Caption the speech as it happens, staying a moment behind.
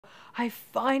I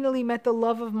finally met the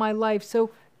love of my life.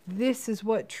 So this is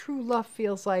what true love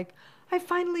feels like. I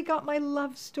finally got my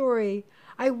love story.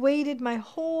 I waited my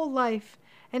whole life,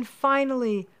 and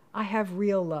finally I have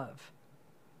real love.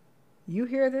 You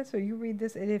hear this or you read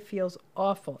this and it feels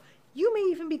awful. You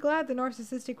may even be glad the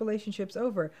narcissistic relationship's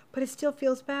over, but it still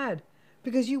feels bad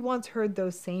because you once heard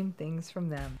those same things from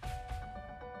them.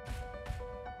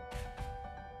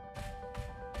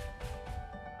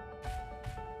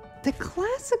 The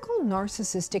classical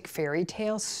narcissistic fairy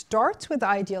tale starts with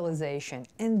idealization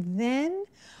and then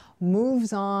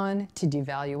moves on to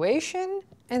devaluation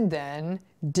and then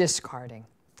discarding.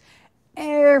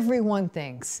 Everyone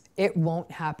thinks it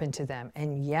won't happen to them,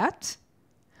 and yet,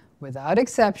 without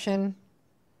exception,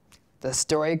 the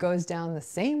story goes down the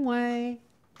same way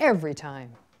every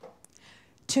time.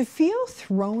 To feel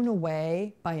thrown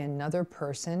away by another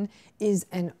person is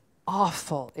an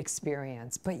awful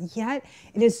experience, but yet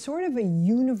it is sort of a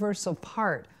universal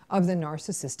part of the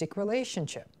narcissistic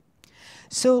relationship.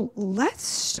 So let's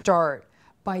start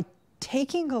by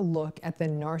taking a look at the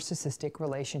narcissistic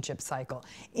relationship cycle.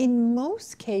 In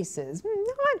most cases,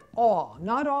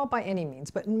 not all by any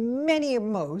means, but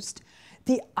most,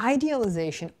 the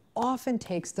idealization often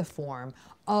takes the form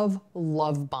of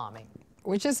love bombing,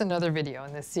 which is another video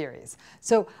in this series.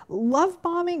 So love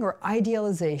bombing or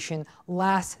idealization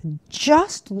lasts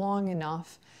just long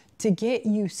enough to get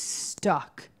you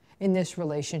stuck in this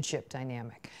relationship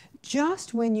dynamic.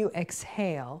 Just when you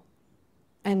exhale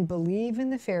and believe in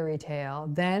the fairy tale,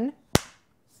 then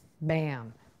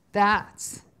bam,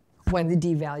 that's when the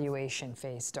devaluation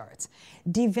phase starts.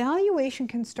 Devaluation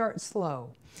can start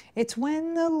slow. It's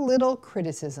when the little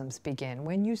criticisms begin,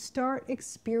 when you start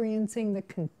experiencing the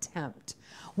contempt,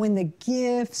 when the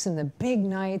gifts and the big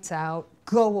nights out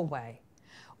go away,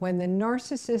 when the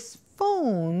narcissist's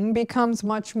phone becomes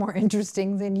much more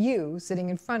interesting than you sitting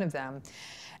in front of them,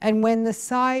 and when the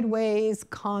sideways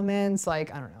comments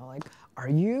like, I don't know, like, are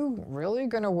you really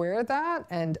going to wear that?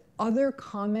 And other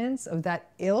comments of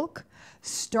that ilk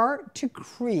start to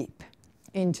creep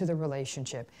into the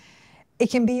relationship. It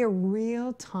can be a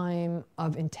real time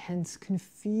of intense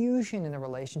confusion in the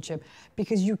relationship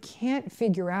because you can't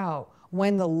figure out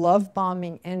when the love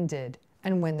bombing ended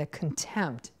and when the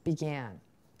contempt began.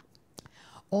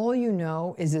 All you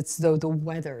know is it's though the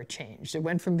weather changed. It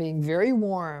went from being very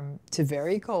warm to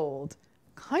very cold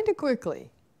kind of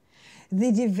quickly.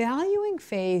 The devaluing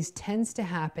phase tends to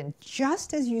happen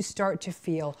just as you start to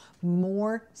feel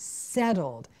more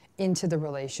settled into the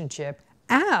relationship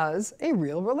as a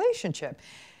real relationship.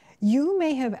 You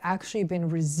may have actually been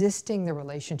resisting the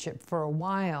relationship for a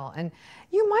while, and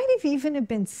you might have even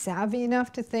been savvy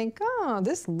enough to think, oh,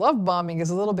 this love bombing is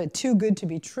a little bit too good to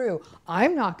be true.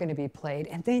 I'm not going to be played.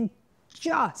 And then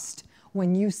just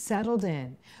when you settled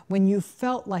in, when you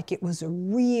felt like it was a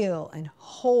real and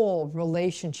whole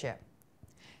relationship,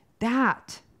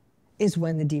 that is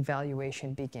when the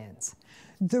devaluation begins.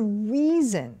 The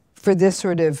reason for this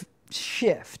sort of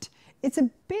shift, it's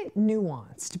a bit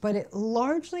nuanced, but it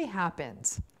largely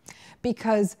happens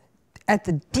because at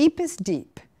the deepest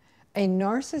deep, a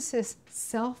narcissist's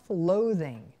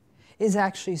self-loathing is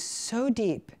actually so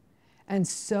deep and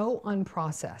so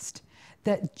unprocessed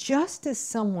that just as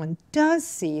someone does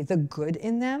see the good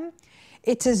in them,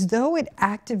 it's as though it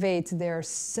activates their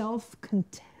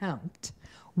self-contempt,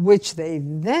 which they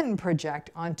then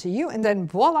project onto you, and then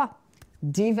voila,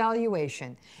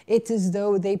 devaluation. It's as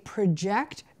though they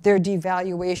project their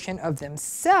devaluation of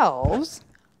themselves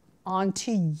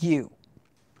onto you.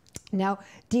 Now,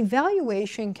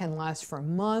 devaluation can last for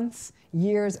months,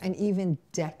 years, and even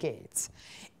decades.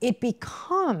 It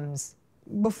becomes,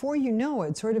 before you know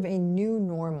it, sort of a new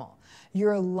normal.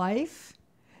 Your life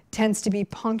tends to be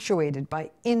punctuated by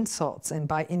insults and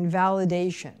by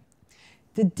invalidation.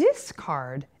 The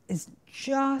discard is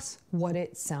just what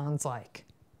it sounds like.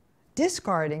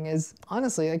 Discarding is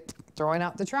honestly like throwing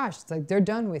out the trash. It's like they're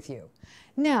done with you.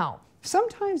 Now,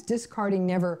 sometimes discarding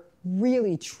never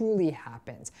really truly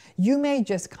happens. You may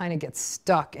just kind of get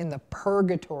stuck in the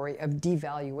purgatory of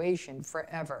devaluation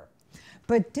forever.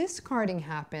 But discarding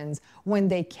happens when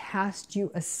they cast you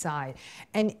aside.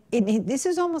 And this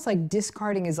is almost like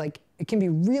discarding is like, it can be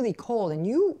really cold, and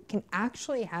you can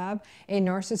actually have a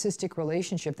narcissistic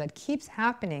relationship that keeps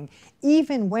happening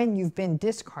even when you've been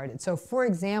discarded. So for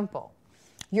example,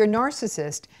 your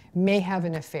narcissist may have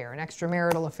an affair, an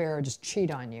extramarital affair, or just cheat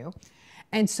on you.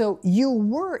 And so you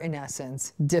were, in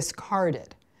essence,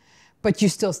 discarded, but you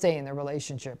still stay in the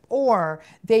relationship. Or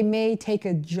they may take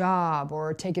a job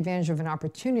or take advantage of an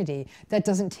opportunity that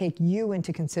doesn't take you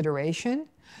into consideration,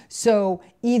 So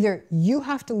either you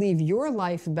have to leave your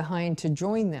life behind to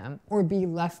join them or be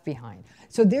left behind.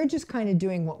 So they're just kind of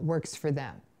doing what works for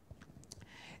them.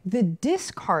 The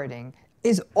discarding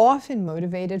is often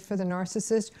motivated for the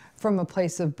narcissist from a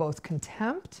place of both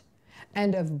contempt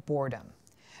and of boredom.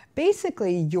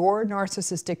 Basically, your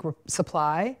narcissistic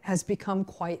supply has become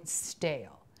quite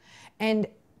stale. And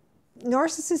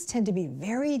narcissists tend to be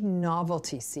very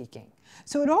novelty-seeking.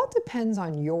 So it all depends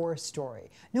on your story.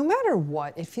 No matter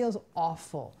what, it feels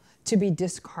awful to be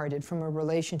discarded from a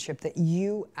relationship that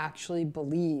you actually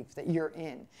believe that you're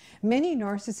in. Many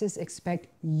narcissists expect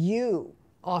you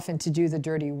often to do the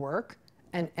dirty work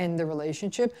and end the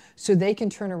relationship so they can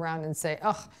turn around and say,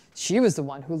 oh, she was the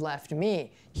one who left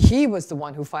me. He was the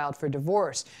one who filed for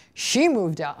divorce. She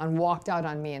moved out and walked out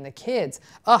on me and the kids.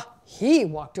 Oh, he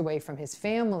walked away from his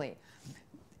family.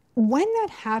 When that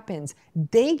happens,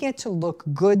 they get to look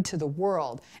good to the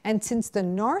world. And since the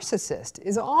narcissist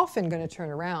is often going to turn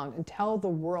around and tell the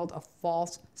world a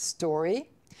false story,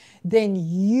 then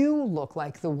you look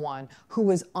like the one who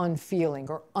was unfeeling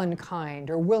or unkind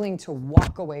or willing to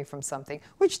walk away from something,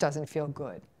 which doesn't feel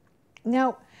good.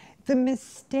 Now, the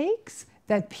mistakes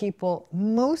that people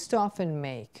most often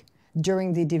make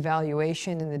during the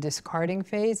devaluation and the discarding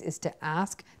phase is to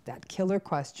ask that killer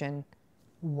question,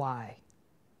 why?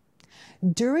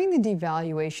 During the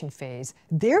devaluation phase,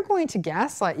 they're going to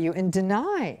gaslight you and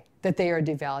deny that they are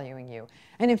devaluing you.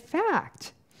 And in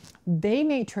fact, they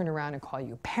may turn around and call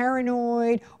you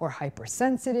paranoid or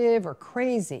hypersensitive or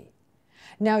crazy.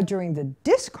 Now, during the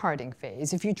discarding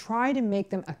phase, if you try to make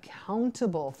them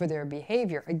accountable for their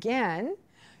behavior, again,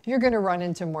 you're going to run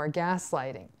into more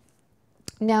gaslighting.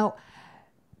 Now,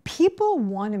 people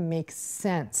want to make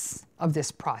sense of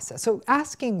this process. So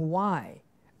asking why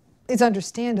is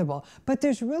understandable, but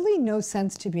there's really no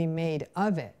sense to be made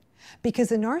of it because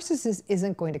the narcissist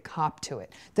isn't going to cop to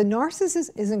it. The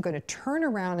narcissist isn't going to turn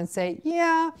around and say,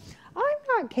 yeah,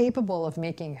 I'm not capable of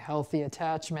making healthy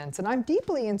attachments and I'm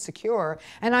deeply insecure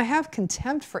and I have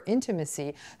contempt for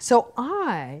intimacy. So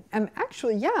I am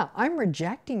actually, yeah, I'm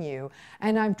rejecting you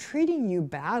and I'm treating you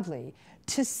badly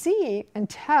to see and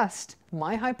test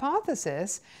my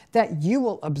hypothesis that you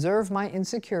will observe my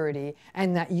insecurity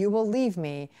and that you will leave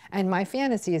me. And my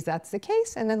fantasy is that's the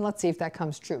case, and then let's see if that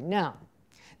comes true. Now,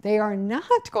 they are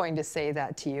not going to say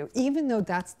that to you, even though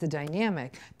that's the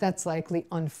dynamic that's likely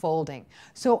unfolding.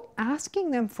 So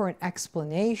asking them for an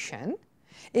explanation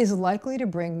is likely to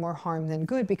bring more harm than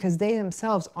good because they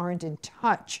themselves aren't in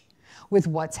touch with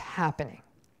what's happening.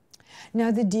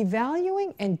 Now, the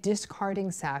devaluing and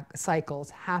discarding cycles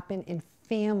happen in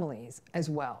families as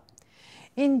well.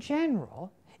 In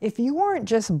general, if you aren't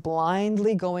just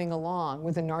blindly going along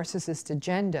with a narcissist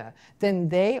agenda, then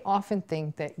they often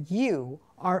think that you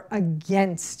are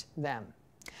against them.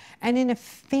 And in a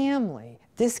family,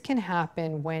 this can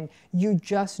happen when you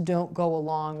just don't go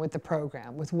along with the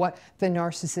program, with what the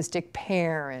narcissistic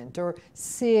parent or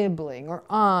sibling or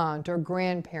aunt or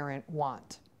grandparent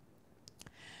want.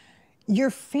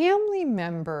 Your family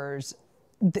members,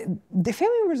 the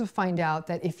family members will find out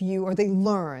that if you, or they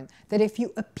learn that if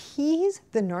you appease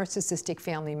the narcissistic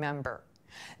family member,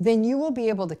 then you will be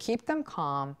able to keep them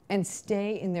calm and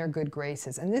stay in their good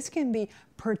graces. And this can be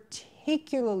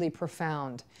particularly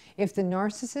profound if the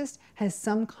narcissist has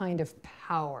some kind of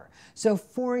power. So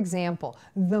for example,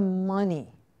 the money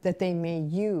that they may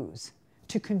use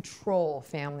to control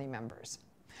family members.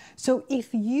 So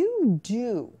if you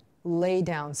do lay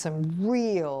down some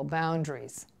real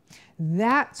boundaries,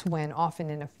 that's when often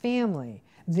in a family,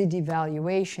 the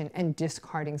devaluation and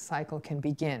discarding cycle can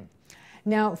begin.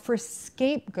 Now, for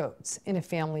scapegoats in a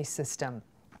family system,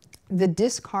 the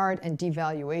discard and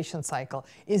devaluation cycle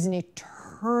is an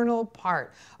eternal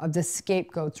part of the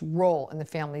scapegoat's role in the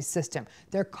family system.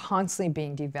 They're constantly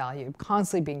being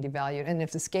devalued, and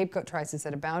if the scapegoat tries to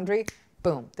set a boundary,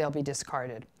 boom, they'll be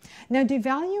discarded. Now,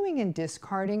 devaluing and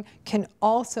discarding can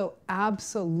also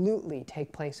absolutely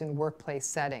take place in workplace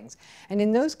settings. And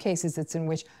in those cases, it's in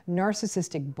which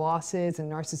narcissistic bosses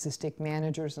and narcissistic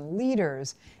managers and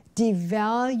leaders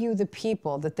devalue the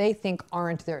people that they think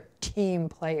aren't their team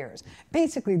players.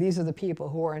 Basically, these are the people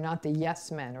who are not the yes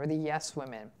men or the yes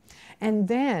women. And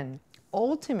then,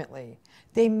 ultimately,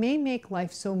 they may make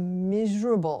life so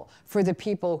miserable for the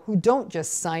people who don't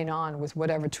just sign on with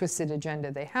whatever twisted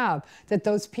agenda they have, that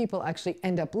those people actually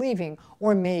end up leaving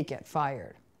or may get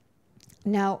fired.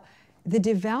 Now, the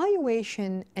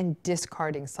devaluation and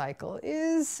discarding cycle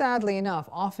is, sadly enough,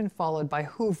 often followed by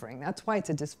hoovering. That's why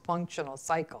it's a dysfunctional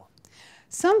cycle.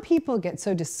 Some people get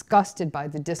so disgusted by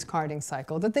the discarding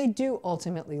cycle that they do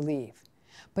ultimately leave.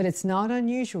 But it's not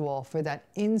unusual for that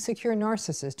insecure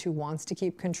narcissist who wants to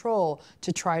keep control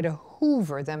to try to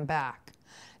hoover them back.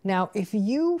 Now, if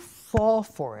you fall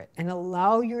for it and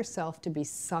allow yourself to be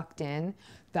sucked in,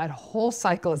 that whole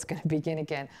cycle is going to begin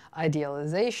again.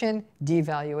 Idealization,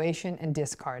 devaluation, and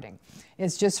discarding.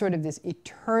 It's just sort of this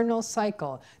eternal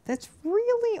cycle that's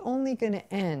really only going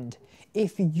to end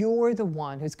if you're the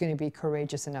one who's going to be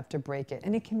courageous enough to break it.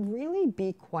 And it can really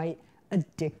be quite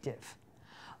addictive.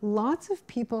 Lots of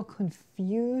people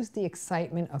confuse the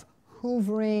excitement of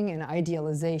hoovering and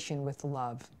idealization with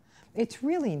love. It's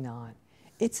really not.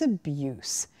 It's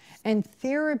abuse. And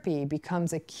therapy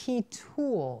becomes a key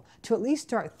tool to at least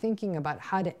start thinking about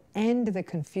how to end the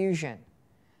confusion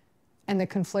and the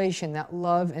conflation that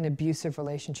love and abusive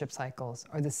relationship cycles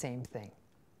are the same thing.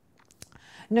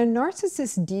 Now,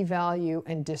 narcissists devalue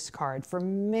and discard for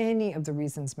many of the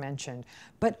reasons mentioned,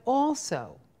 but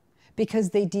also because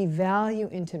they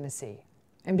devalue intimacy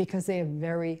and because they have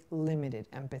very limited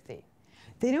empathy.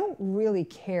 They don't really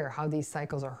care how these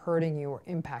cycles are hurting you or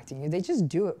impacting you. They just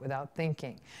do it without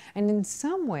thinking. And in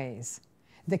some ways,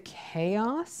 the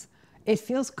chaos, it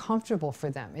feels comfortable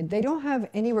for them. They don't have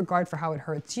any regard for how it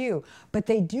hurts you, but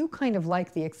they do kind of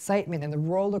like the excitement and the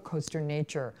roller coaster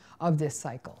nature of this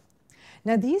cycle.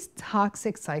 Now, these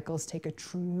toxic cycles take a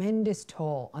tremendous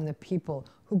toll on the people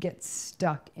who get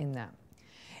stuck in them.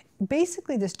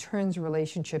 Basically, this turns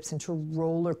relationships into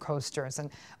roller coasters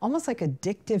and almost like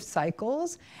addictive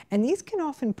cycles, and these can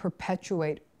often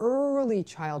perpetuate early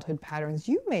childhood patterns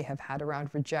you may have had around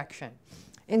rejection.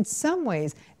 In some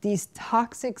ways, these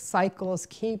toxic cycles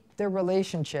keep their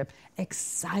relationship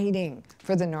exciting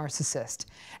for the narcissist,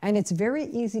 and it's very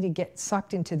easy to get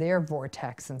sucked into their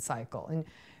vortex and cycle. And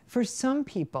for some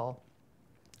people,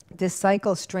 this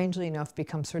cycle, strangely enough,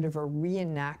 becomes sort of a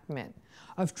reenactment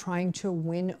of trying to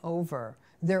win over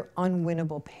their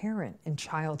unwinnable parent in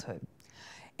childhood.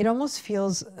 It almost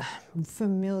feels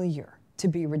familiar to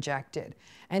be rejected,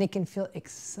 and it can feel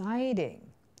exciting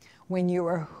when you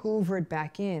are hoovered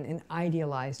back in and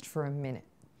idealized for a minute.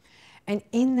 And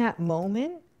in that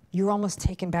moment, you're almost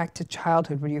taken back to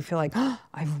childhood where you feel like, oh,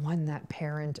 I've won that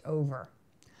parent over.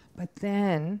 But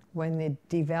then when the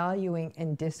devaluing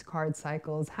and discard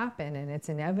cycles happen, and it's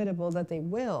inevitable that they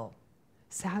will,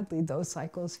 sadly, those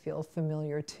cycles feel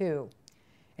familiar too.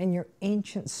 And your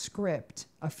ancient script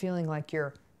of feeling like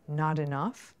you're not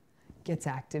enough gets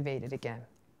activated again.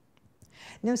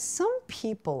 Now, some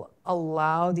people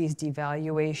allow these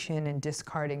devaluation and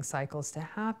discarding cycles to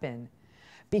happen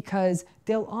because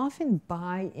they'll often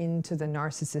buy into the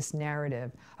narcissist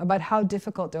narrative about how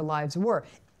difficult their lives were.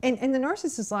 And the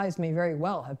narcissist's lives may very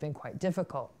well have been quite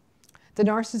difficult. The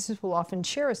narcissist will often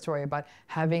share a story about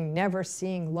having never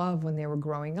seen love when they were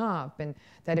growing up and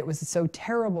that it was so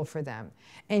terrible for them.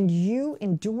 And you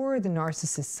endure the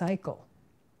narcissist cycle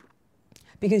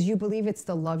because you believe it's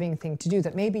the loving thing to do,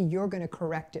 that maybe you're going to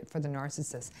correct it for the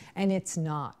narcissist, and it's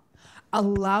not.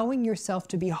 Allowing yourself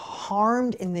to be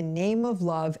harmed in the name of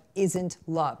love isn't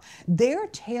love. Their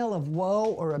tale of woe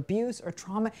or abuse or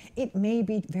trauma, it may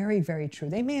be very, very true.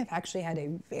 They may have actually had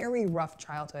a very rough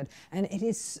childhood, and it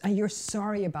is, you're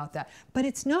sorry about that. But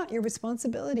it's not your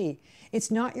responsibility. It's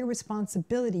not your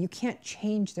responsibility. You can't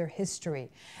change their history.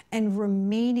 And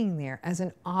remaining there as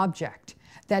an object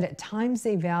that at times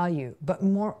they value, but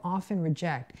more often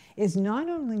reject, is not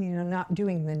only not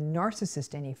doing the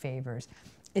narcissist any favors,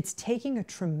 it's taking a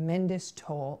tremendous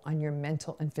toll on your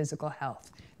mental and physical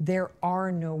health. There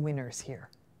are no winners here.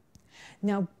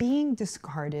 Now, being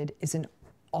discarded is an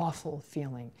awful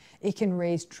feeling. It can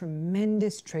raise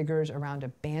tremendous triggers around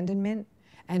abandonment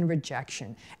and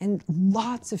rejection. And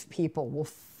lots of people will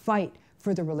fight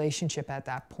for the relationship at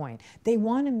that point. They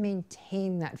want to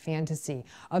maintain that fantasy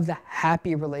of the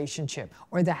happy relationship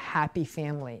or the happy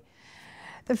family.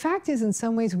 The fact is, in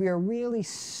some ways, we are really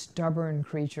stubborn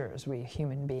creatures, we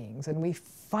human beings, and we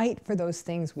fight for those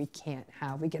things we can't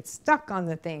have. We get stuck on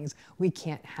the things we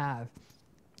can't have.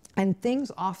 And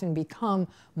things often become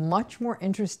much more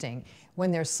interesting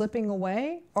when they're slipping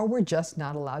away or we're just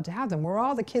not allowed to have them. We're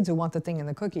all the kids who want the thing in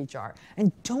the cookie jar.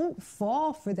 And don't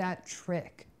fall for that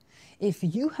trick. If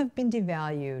you have been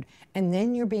devalued and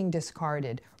then you're being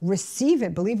discarded, receive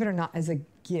it, believe it or not, as a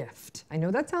gift. I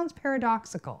know that sounds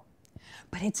paradoxical,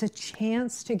 but it's a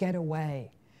chance to get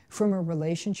away from a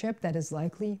relationship that is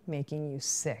likely making you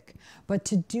sick. But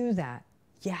to do that,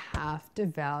 you have to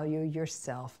value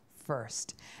yourself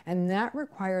first. And that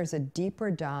requires a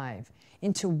deeper dive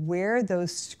into where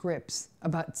those scripts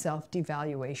about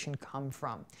self-devaluation come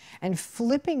from and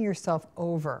flipping yourself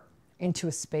over into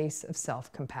a space of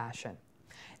self-compassion.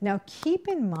 Now, keep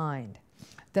in mind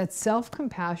that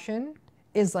self-compassion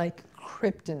is like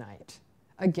kryptonite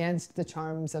against the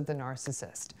charms of the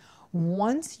narcissist.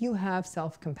 Once you have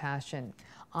self-compassion,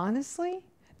 honestly,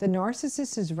 the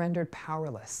narcissist is rendered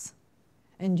powerless,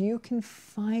 and you can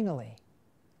finally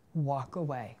walk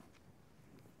away.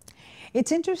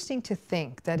 It's interesting to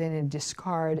think that in a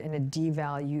discard and a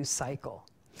devalue cycle,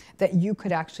 that you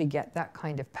could actually get that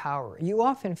kind of power. You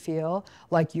often feel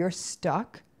like you're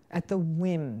stuck at the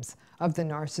whims of the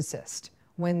narcissist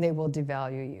when they will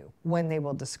devalue you, when they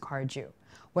will discard you,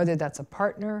 whether that's a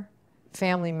partner,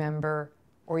 family member,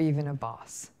 or even a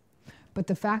boss. But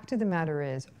the fact of the matter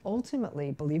is,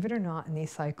 ultimately, believe it or not, in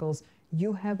these cycles,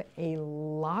 you have a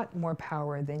lot more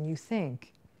power than you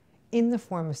think in the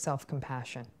form of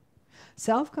self-compassion.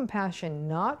 Self-compassion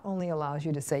not only allows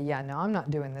you to say, yeah, no, I'm not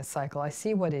doing this cycle. I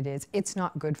see what it is. It's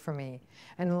not good for me.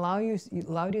 And allow you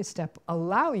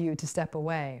to step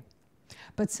away.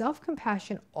 But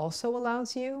self-compassion also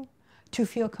allows you to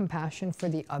feel compassion for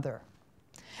the other.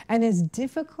 And as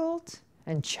difficult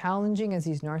and challenging as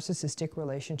these narcissistic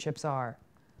relationships are,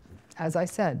 as I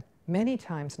said, many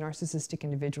times narcissistic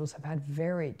individuals have had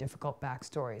very difficult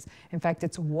backstories. In fact,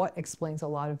 it's what explains a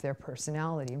lot of their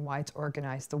personality and why it's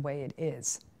organized the way it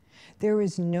is. There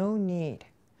is no need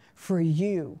for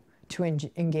you to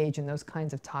engage in those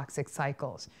kinds of toxic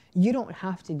cycles. You don't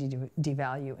have to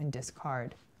devalue and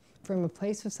discard. From a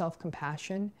place of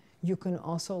self-compassion, you can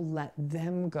also let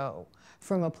them go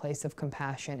from a place of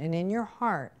compassion, and in your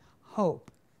heart,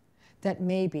 hope that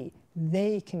maybe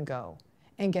they can go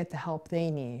and get the help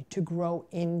they need to grow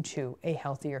into a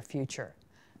healthier future.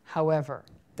 However,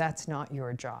 that's not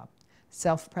your job.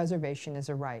 Self-preservation is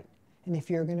a right, and if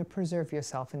you're going to preserve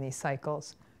yourself in these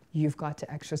cycles, you've got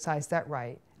to exercise that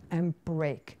right and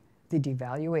break the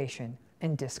devaluation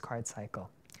and discard cycle.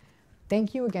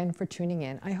 Thank you again for tuning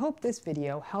in. I hope this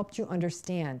video helped you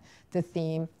understand the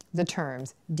theme, the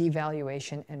terms,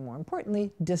 devaluation, and more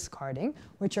importantly, discarding,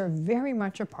 which are very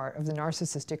much a part of the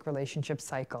narcissistic relationship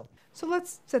cycle. So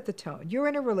let's set the tone. You're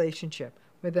in a relationship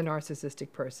with a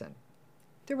narcissistic person.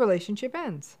 The relationship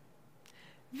ends.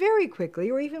 Very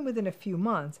quickly, or even within a few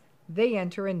months, they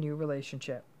enter a new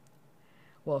relationship.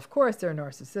 Well, of course, they're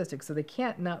narcissistic, so they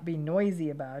can't not be noisy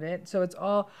about it. So it's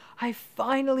all, I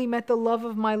finally met the love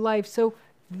of my life. So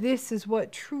this is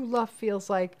what true love feels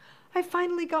like. I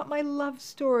finally got my love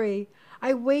story.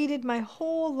 I waited my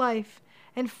whole life,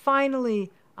 and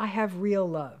finally, I have real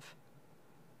love.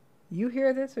 You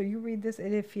hear this or you read this,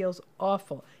 and it feels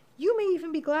awful. You may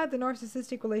even be glad the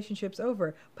narcissistic relationship's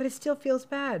over, but it still feels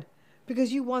bad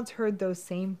because you once heard those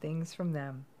same things from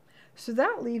them. So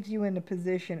that leaves you in a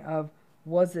position of,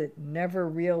 was it never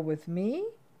real with me?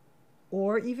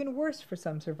 Or even worse for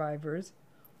some survivors,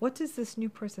 what does this new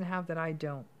person have that I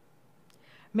don't?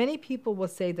 Many people will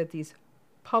say that these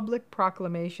public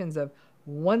proclamations of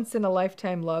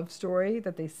once-in-a-lifetime love story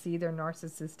that they see their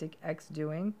narcissistic ex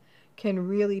doing can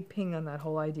really ping on that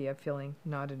whole idea of feeling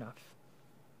not enough.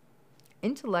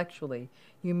 Intellectually,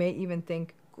 you may even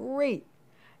think, great,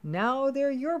 now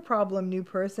they're your problem, new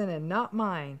person, and not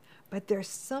mine. But there's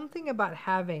something about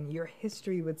having your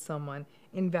history with someone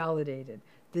invalidated.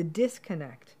 The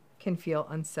disconnect can feel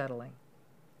unsettling.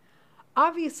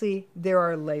 Obviously, there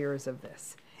are layers of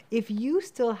this. If you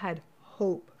still had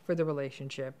hope for the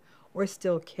relationship or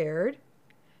still cared,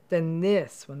 then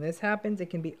when this happens, it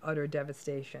can be utter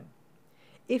devastation.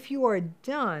 If you are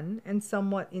done and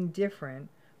somewhat indifferent,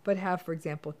 but have, for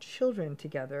example, children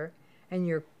together, and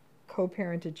your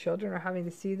co-parented children are having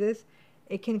to see this,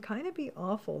 it can kind of be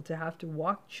awful to have to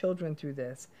walk children through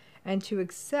this and to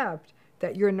accept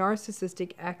that your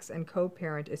narcissistic ex and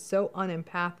co-parent is so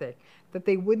unempathic that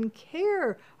they wouldn't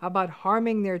care about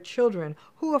harming their children,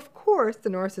 who, of course, the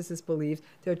narcissist believes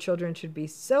their children should be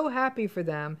so happy for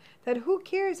them that who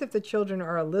cares if the children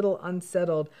are a little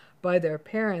unsettled by their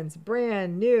parents'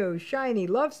 brand new, shiny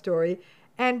love story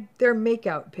and their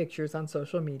makeout pictures on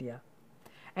social media.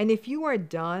 And if you are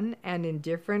done and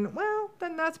indifferent, well,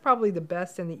 then that's probably the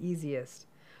best and the easiest.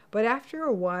 But after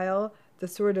a while, the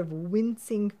sort of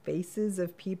wincing faces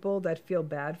of people that feel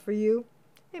bad for you,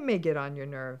 it may get on your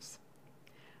nerves.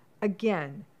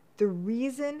 Again, the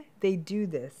reason they do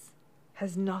this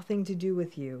has nothing to do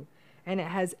with you, and it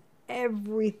has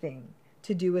everything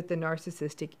to do with the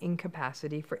narcissistic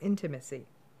incapacity for intimacy.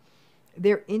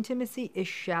 Their intimacy is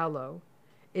shallow,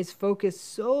 is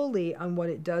focused solely on what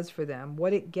it does for them,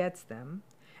 what it gets them.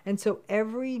 And so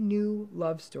every new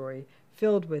love story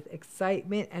filled with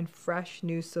excitement and fresh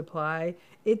new supply,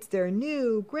 it's their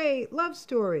new great love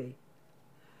story.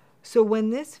 So when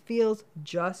this feels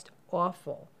just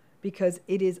awful because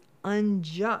it is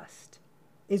unjust,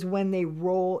 is when they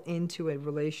roll into a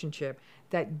relationship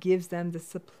that gives them the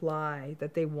supply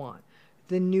that they want.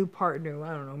 the new partner who,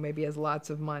 I don't know, maybe has lots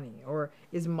of money or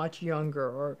is much younger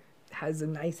or has a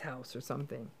nice house or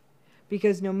something.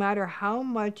 Because no matter how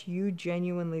much you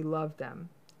genuinely love them,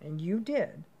 and you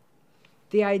did,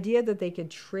 the idea that they could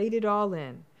trade it all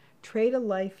in, trade a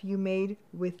life you made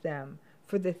with them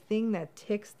for the thing that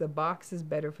ticks the boxes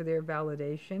better for their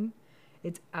validation,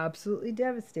 it's absolutely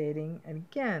devastating. And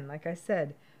again, like I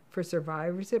said, for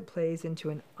survivors, it plays into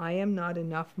an I am not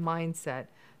enough mindset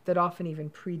that often even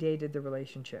predated the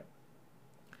relationship.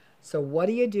 So what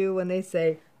do you do when they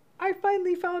say, I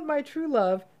finally found my true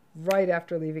love, right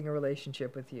after leaving a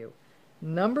relationship with you?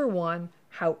 Number one,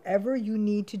 however you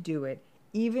need to do it,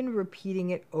 even repeating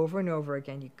it over and over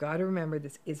again, you got to remember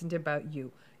this isn't about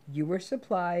you. You were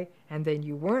supply, and then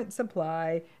you weren't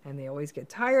supply, and they always get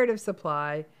tired of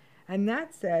supply. And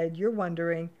that said, you're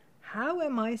wondering, how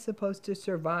am I supposed to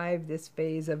survive this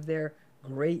phase of their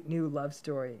great new love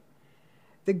story?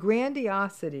 The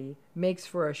grandiosity makes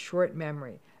for a short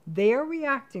memory. They are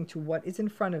reacting to what is in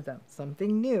front of them,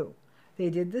 something new. They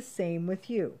did the same with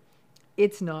you.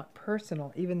 It's not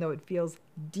personal, even though it feels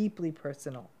deeply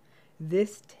personal.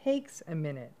 This takes a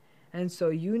minute. And so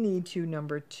you need to,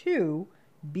 number two,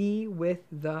 be with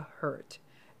the hurt.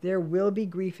 There will be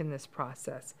grief in this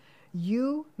process.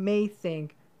 You may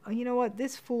think, oh, you know what,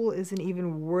 this fool isn't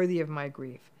even worthy of my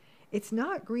grief. It's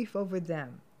not grief over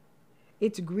them.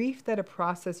 It's grief that a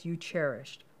process you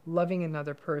cherished, loving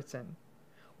another person,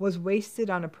 was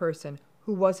wasted on a person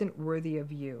who wasn't worthy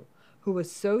of you, who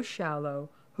was so shallow,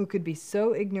 who could be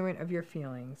so ignorant of your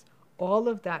feelings. All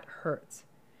of that hurts.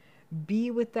 Be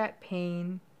with that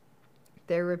pain,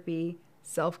 therapy,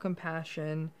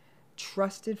 self-compassion,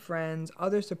 trusted friends,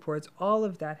 other supports, all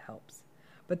of that helps.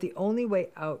 But the only way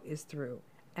out is through,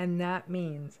 and that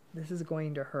means this is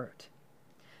going to hurt.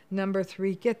 Number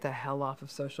three, get the hell off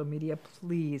of social media,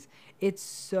 please. It's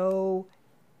so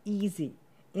easy.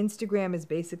 Instagram is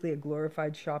basically a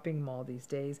glorified shopping mall these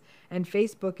days, and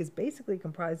Facebook is basically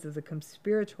comprised of the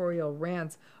conspiratorial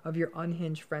rants of your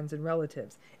unhinged friends and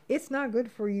relatives. It's not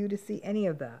good for you to see any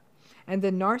of that. And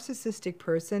the narcissistic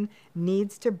person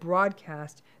needs to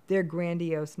broadcast their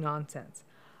grandiose nonsense.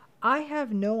 I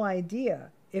have no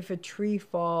idea if a tree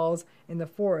falls in the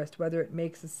forest, whether it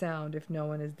makes a sound if no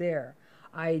one is there.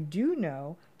 I do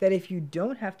know that if you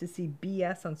don't have to see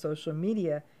BS on social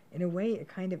media, in a way it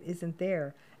kind of isn't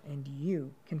there, and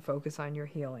you can focus on your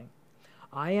healing.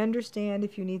 I understand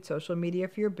if you need social media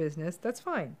for your business, that's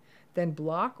fine. Then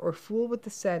block or fool with the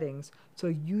settings so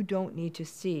you don't need to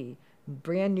see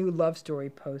brand new love story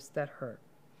posts that hurt.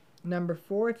 Number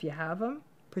four, if you have them,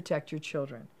 protect your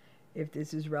children. If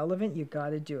this is relevant, you got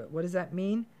to do it. What does that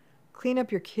mean? Clean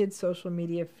up your kids' social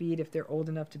media feed if they're old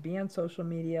enough to be on social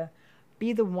media.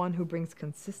 Be the one who brings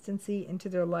consistency into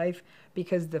their life,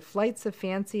 because the flights of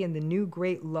fancy and the new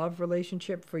great love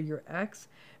relationship for your ex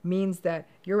means that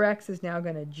your ex is now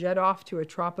going to jet off to a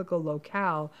tropical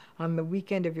locale on the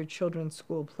weekend of your children's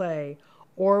school play,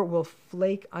 or will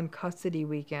flake on custody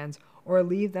weekends, or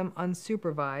leave them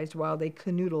unsupervised while they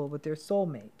canoodle with their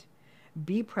soulmate.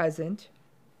 Be present.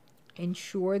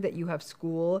 Ensure that you have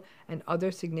school and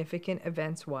other significant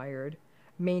events wired.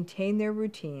 Maintain their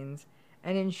routines,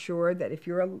 and ensure that if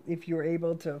you're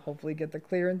able to hopefully get the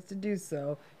clearance to do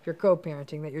so, if you're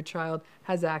co-parenting, that your child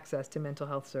has access to mental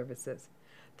health services.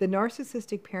 The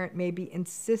narcissistic parent may be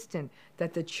insistent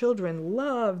that the children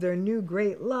love their new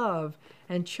great love,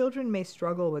 and children may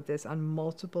struggle with this on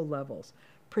multiple levels.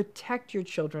 Protect your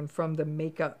children from the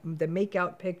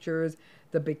make-out pictures,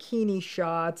 the bikini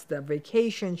shots, the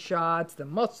vacation shots, the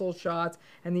muscle shots,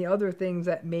 and the other things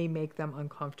that may make them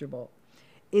uncomfortable.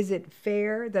 Is it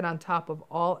fair that on top of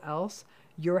all else,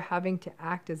 you're having to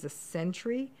act as a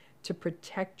sentry to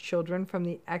protect children from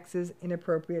the ex's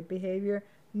inappropriate behavior?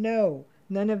 No,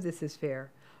 none of this is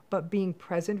fair. But being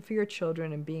present for your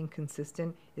children and being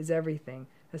consistent is everything,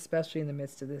 especially in the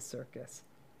midst of this circus.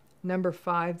 Number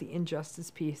five, the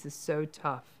injustice piece is so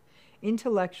tough.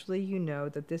 Intellectually, you know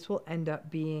that this will end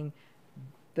up being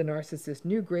the narcissist's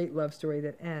new great love story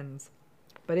that ends,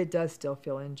 but it does still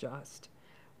feel unjust.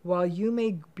 While you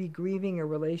may be grieving a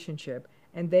relationship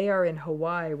and they are in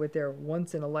Hawaii with their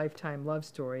once-in-a-lifetime love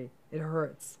story, it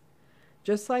hurts.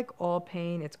 Just like all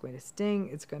pain, it's going to sting,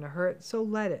 it's going to hurt, so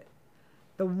let it.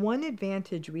 The one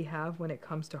advantage we have when it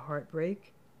comes to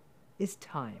heartbreak is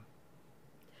time.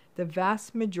 The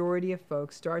vast majority of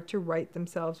folks start to right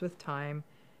themselves with time,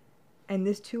 and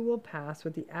this too will pass,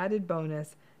 with the added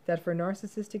bonus that for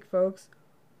narcissistic folks,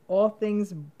 all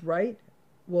things bright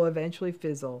will eventually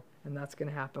fizzle, and that's going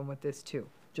to happen with this too.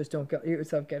 Just don't let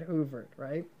yourself get hoovered,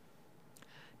 right?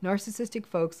 Narcissistic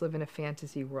folks live in a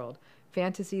fantasy world.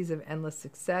 Fantasies of endless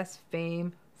success,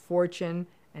 fame, fortune,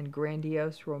 and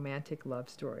grandiose romantic love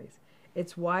stories.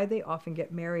 It's why they often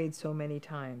get married so many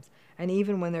times. And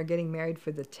even when they're getting married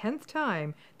for the 10th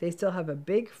time, they still have a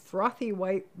big frothy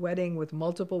white wedding with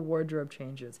multiple wardrobe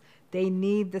changes. They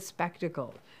need the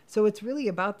spectacle. So it's really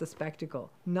about the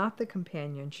spectacle, not the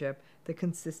companionship, the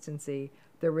consistency,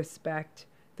 the respect,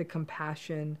 the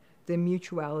compassion, the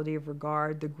mutuality of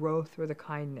regard, the growth, or the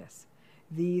kindness.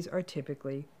 These are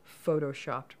typically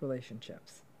photoshopped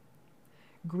relationships.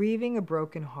 Grieving a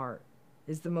broken heart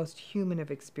is the most human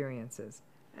of experiences,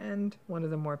 and one of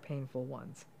the more painful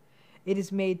ones. It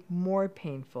is made more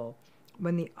painful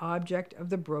when the object of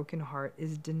the broken heart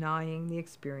is denying the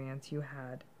experience you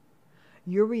had.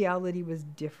 Your reality was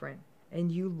different,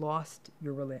 and you lost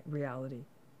your reality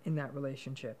in that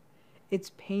relationship.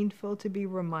 It's painful to be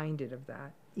reminded of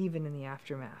that, even in the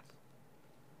aftermath.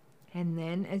 And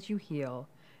then as you heal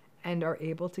and are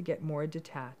able to get more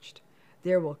detached,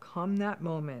 there will come that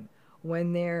moment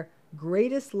when their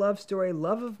greatest love story,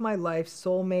 love of my life,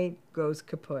 soulmate goes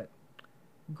kaput.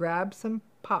 Grab some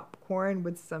popcorn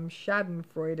with some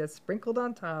schadenfreude sprinkled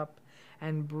on top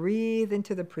and breathe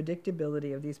into the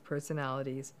predictability of these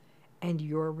personalities and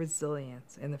your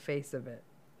resilience in the face of it.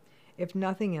 If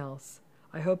nothing else,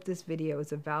 I hope this video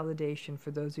is a validation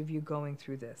for those of you going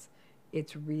through this.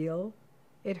 It's real,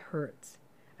 it hurts,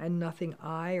 and nothing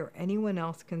I or anyone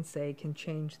else can say can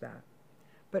change that.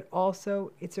 But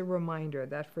also, it's a reminder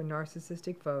that for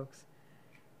narcissistic folks,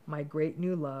 my great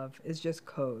new love is just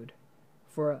code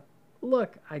for a,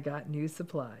 look, I got new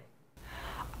supply.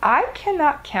 I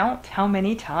cannot count how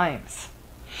many times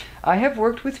I have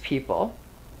worked with people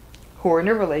who are in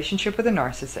a relationship with a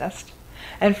narcissist,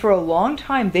 and for a long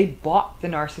time they bought the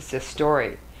narcissist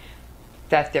story,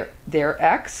 that their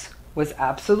ex was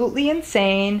absolutely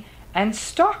insane and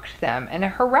stalked them and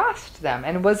harassed them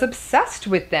and was obsessed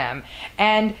with them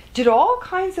and did all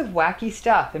kinds of wacky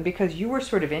stuff. And because you were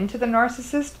sort of into the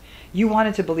narcissist, you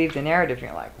wanted to believe the narrative.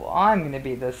 You're like, well, I'm going to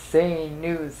be the sane,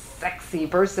 new, sexy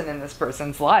person in this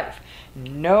person's life.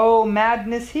 No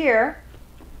madness here.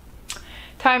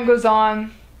 Time goes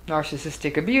on,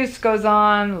 narcissistic abuse goes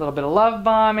on, a little bit of love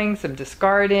bombing, some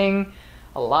discarding,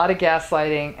 a lot of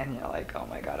gaslighting, and you're like, oh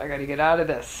my God, I got to get out of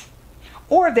this.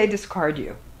 Or they discard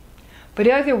you. But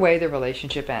either way, the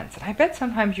relationship ends. And I bet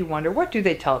sometimes you wonder, what do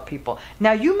they tell people?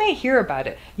 Now, you may hear about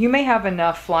it. You may have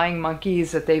enough flying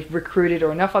monkeys that they've recruited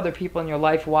or enough other people in your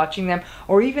life watching them,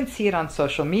 or even see it on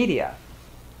social media.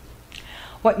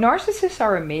 What narcissists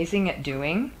are amazing at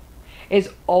doing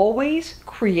is always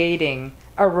creating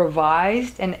a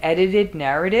revised and edited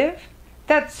narrative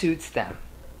that suits them.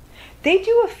 They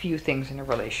do a few things in a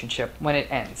relationship when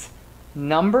it ends.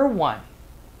 Number one,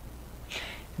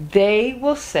 they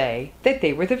will say that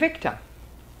they were the victim.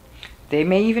 They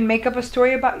may even make up a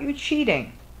story about you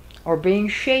cheating, or being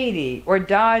shady, or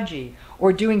dodgy,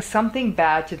 or doing something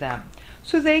bad to them.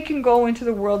 So they can go into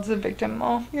the world as a victim.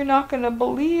 Oh, you're not going to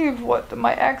believe what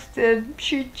my ex did.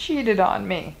 She cheated on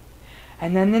me.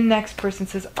 And then the next person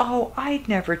says, oh, I'd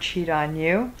never cheat on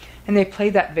you. And they play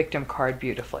that victim card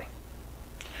beautifully.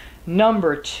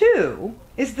 Number two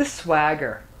is the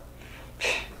swagger.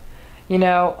 You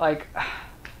know, like,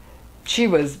 she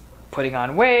was putting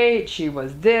on weight, she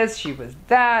was this, she was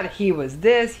that, he was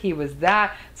this, he was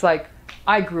that. It's like,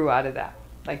 I grew out of that.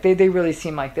 Like, they really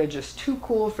seem like they're just too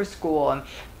cool for school, and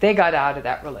they got out of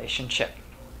that relationship.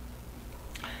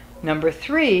 Number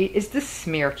three is the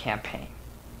smear campaign.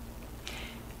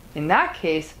 In that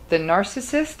case, the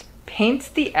narcissist paints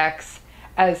the ex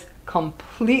as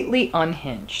completely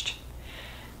unhinged.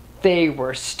 They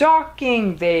were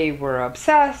stalking, they were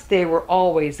obsessed, they were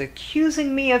always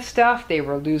accusing me of stuff, they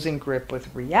were losing grip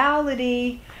with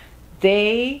reality.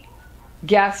 They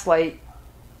gaslight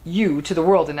you to the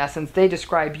world, in essence. They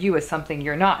describe you as something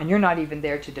you're not, and you're not even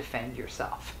there to defend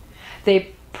yourself.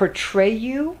 They portray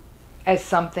you as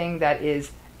something that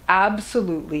is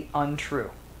absolutely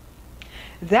untrue.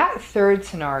 That third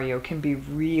scenario can be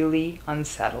really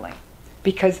unsettling,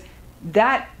 because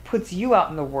that puts you out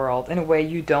in the world in a way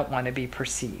you don't want to be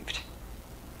perceived.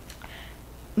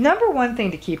 Number one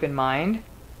thing to keep in mind,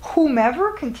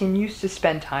 whomever continues to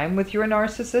spend time with your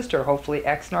narcissist, or hopefully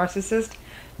ex-narcissist,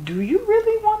 do you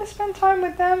really want to spend time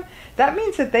with them? That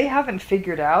means that they haven't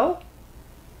figured out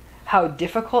how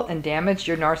difficult and damaged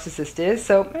your narcissist is,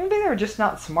 so maybe they're just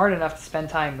not smart enough to spend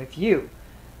time with you.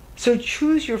 So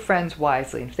choose your friends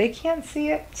wisely. If they can't see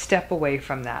it, step away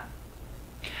from that.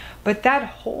 But that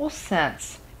whole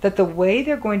sense that the way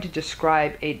they're going to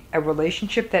describe a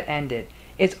relationship that ended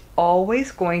is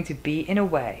always going to be in a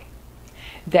way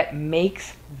that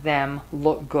makes them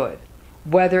look good,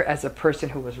 whether as a person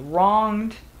who was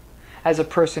wronged, as a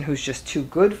person who's just too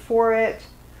good for it,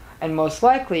 and most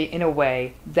likely in a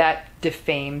way that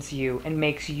defames you and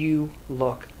makes you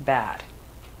look bad.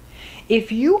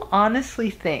 If you honestly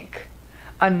think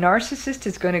a narcissist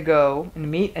is going to go and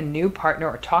meet a new partner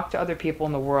or talk to other people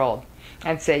in the world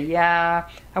and say, yeah,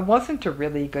 I wasn't a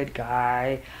really good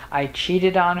guy, I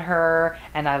cheated on her,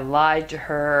 and I lied to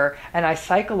her, and I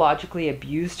psychologically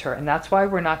abused her, and that's why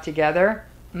we're not together,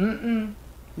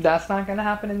 that's not going to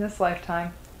happen in this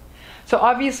lifetime. So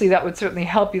obviously that would certainly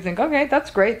help you think, okay, that's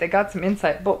great, they got some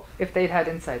insight. But if they'd had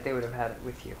insight, they would have had it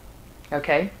with you.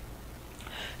 Okay?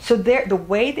 So the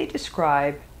way they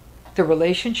describe the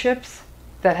relationships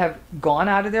that have gone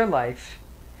out of their life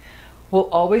will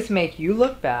always make you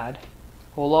look bad,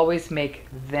 will always make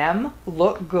them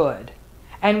look good,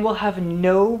 and will have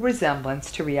no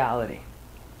resemblance to reality.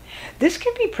 This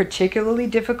can be particularly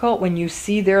difficult when you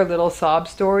see their little sob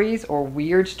stories or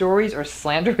weird stories or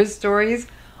slanderous stories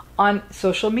on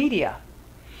social media.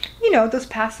 You know, those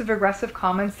passive-aggressive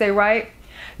comments they write.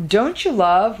 Don't you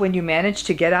love when you manage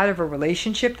to get out of a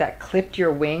relationship that clipped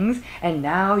your wings and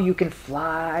now you can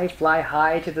fly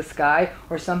high to the sky,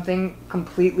 or something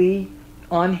completely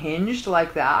unhinged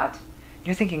like that?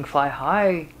 You're thinking, fly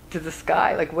high to the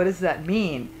sky? Like, what does that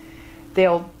mean?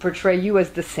 They'll portray you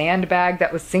as the sandbag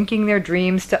that was sinking their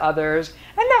dreams to others,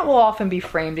 and that will often be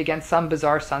framed against some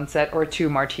bizarre sunset or 2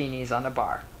 martinis on a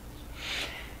bar.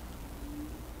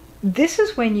 This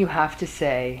is when you have to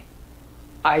say,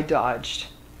 I dodged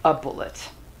a bullet.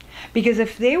 Because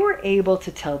if they were able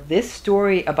to tell this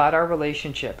story about our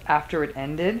relationship after it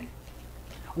ended,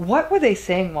 what were they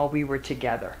saying while we were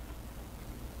together?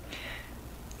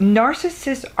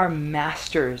 Narcissists are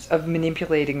masters of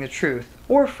manipulating the truth,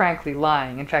 or frankly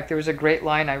lying. In fact, there was a great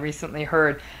line I recently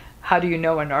heard, how do you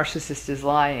know a narcissist is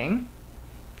lying?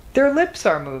 Their lips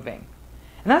are moving.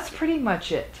 And that's pretty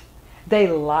much it. They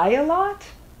lie a lot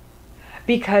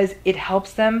because it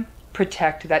helps them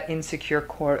protect that insecure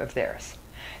core of theirs.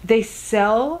 They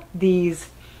sell these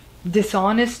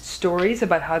dishonest stories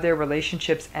about how their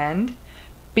relationships end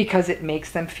because it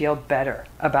makes them feel better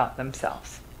about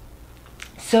themselves.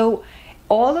 So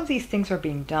all of these things are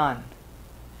being done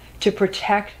to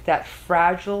protect that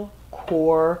fragile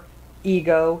core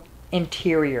ego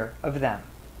interior of them.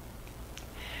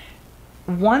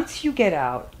 Once you get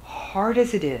out, hard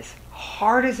as it is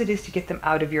to get them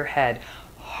out of your head,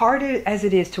 hard as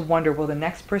it is to wonder, will the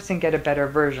next person get a better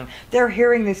version? They're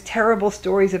hearing these terrible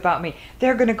stories about me.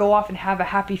 They're going to go off and have a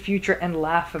happy future and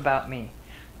laugh about me.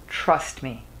 Trust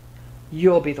me,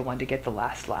 you'll be the one to get the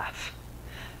last laugh.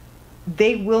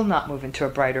 They will not move into a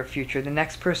brighter future. The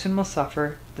next person will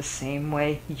suffer the same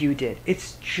way you did.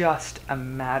 It's just a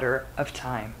matter of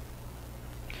time.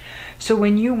 So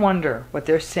when you wonder what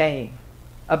they're saying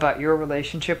about your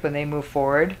relationship when they move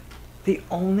forward, the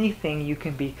only thing you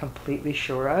can be completely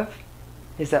sure of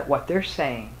is that what they're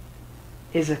saying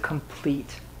is a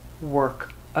complete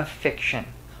work of fiction.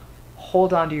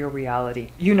 Hold on to your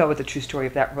reality. You know what the true story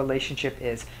of that relationship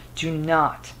is. Do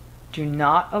not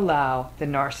allow the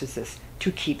narcissist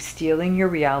to keep stealing your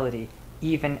reality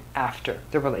even after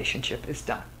the relationship is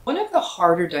done. One of the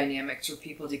harder dynamics for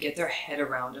people to get their head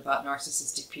around about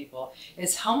narcissistic people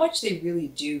is how much they really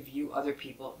do view other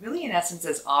people, really in essence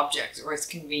as objects or as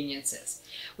conveniences,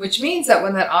 which means that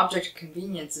when that object of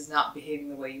convenience is not behaving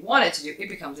the way you want it to do, it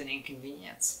becomes an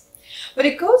inconvenience. But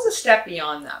it goes a step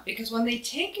beyond that, because when they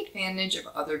take advantage of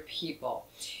other people,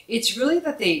 it's really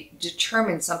that they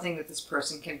determine something that this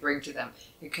person can bring to them.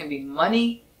 It can be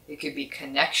money, it could be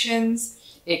connections,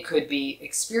 it could be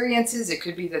experiences, it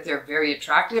could be that they're very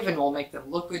attractive and will make them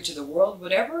look good to the world.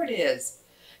 Whatever it is,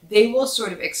 they will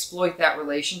sort of exploit that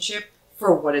relationship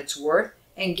for what it's worth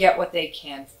and get what they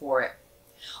can for it.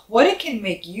 What it can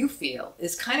make you feel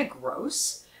is kind of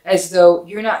gross, as though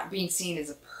you're not being seen as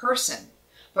a person,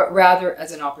 but rather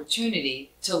as an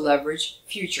opportunity to leverage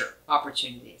future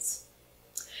opportunities.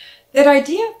 That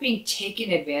idea of being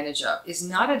taken advantage of is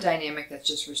not a dynamic that's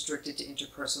just restricted to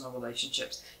interpersonal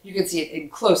relationships. You can see it in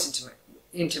close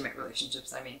intimate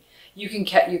relationships. I mean, you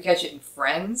catch it in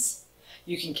friends,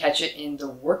 you can catch it in the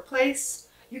workplace,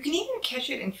 you can even catch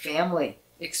it in family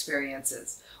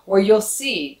experiences, where you'll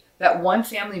see that one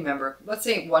family member, let's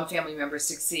say one family member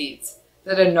succeeds,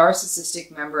 that a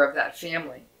narcissistic member of that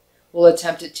family will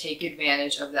attempt to take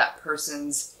advantage of that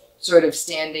person's sort of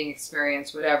standing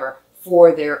experience, whatever,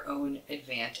 for their own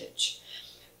advantage.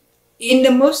 In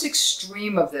the most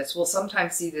extreme of this, we'll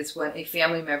sometimes see this when a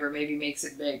family member maybe makes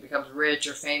it big, becomes rich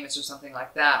or famous or something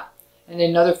like that, and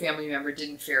another family member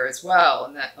didn't fare as well,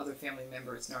 and that other family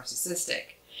member is narcissistic.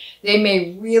 They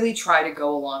may really try to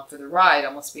go along for the ride,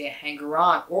 almost be a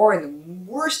hanger-on, or in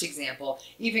the worst example,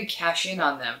 even cash in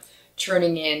on them,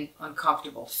 turning in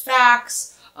uncomfortable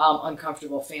facts,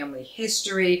 uncomfortable family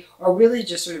history, or really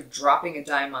just sort of dropping a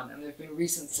dime on them. There have been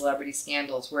recent celebrity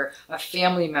scandals where a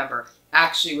family member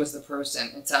actually was the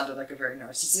person, it sounded like a very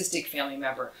narcissistic family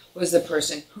member, was the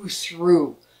person who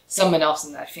threw someone else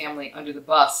in that family under the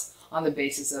bus on the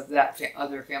basis of that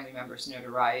other family member's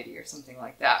notoriety or something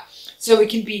like that. So it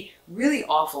can be really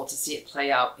awful to see it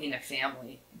play out in a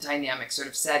family dynamic sort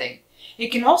of setting. It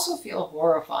can also feel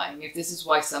horrifying if this is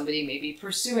why somebody may be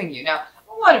pursuing you. Now,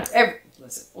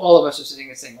 listen, all of us are sitting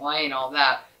and saying, well, I ain't all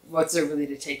that. What's there really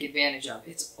to take advantage of?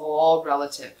 It's all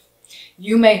relative.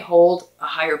 You may hold a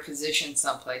higher position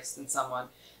someplace than someone.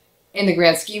 In the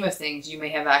grand scheme of things, you may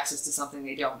have access to something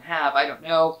they don't have. I don't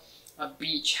know, a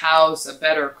beach house, a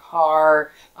better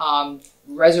car,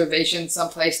 reservations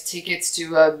someplace, tickets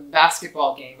to a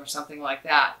basketball game or something like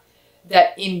that.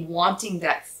 That in wanting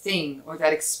that thing or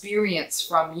that experience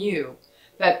from you,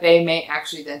 that they may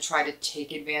actually then try to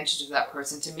take advantage of that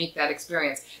person to make that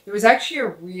experience. There was actually a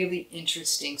really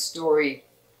interesting story,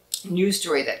 news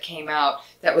story that came out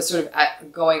that was sort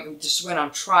of just went on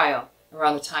trial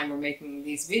around the time we're making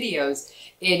these videos.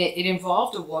 It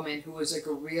involved a woman who was like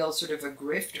a real sort of a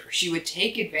grifter. She would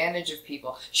take advantage of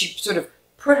people. She sort of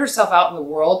put herself out in the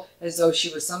world as though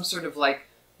she was some sort of like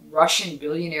Russian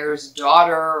billionaire's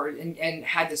daughter and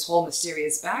had this whole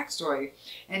mysterious backstory.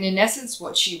 And in essence,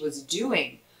 what she was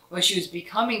doing was she was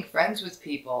becoming friends with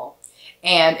people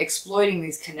and exploiting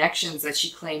these connections that she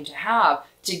claimed to have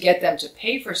to get them to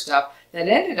pay for stuff that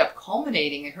ended up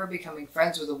culminating in her becoming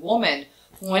friends with a woman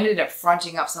who ended up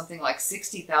fronting up something like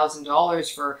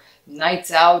 $60,000 for nights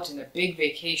out and a big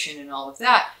vacation and all of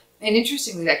that. And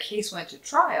interestingly, that case went to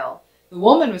trial. The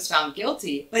woman was found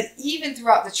guilty, but even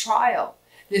throughout the trial,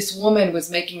 this woman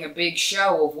was making a big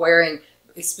show of wearing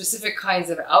specific kinds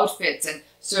of outfits and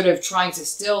sort of trying to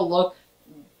still look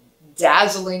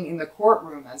dazzling in the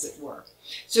courtroom, as it were.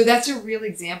 So that's a real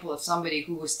example of somebody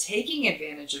who was taking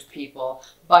advantage of people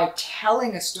by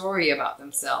telling a story about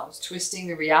themselves, twisting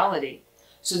the reality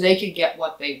so they could get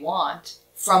what they want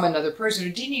from another person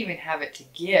who didn't even have it to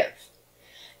give.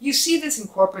 You see this in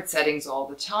corporate settings all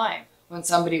the time. When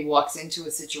somebody walks into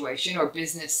a situation, or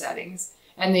business settings,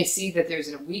 and they see that there's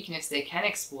a weakness they can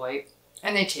exploit,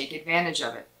 and they take advantage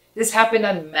of it. This happened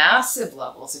on massive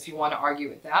levels, if you want to argue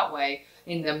it that way,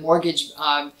 in the mortgage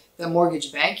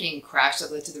banking crash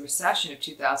that led to the recession of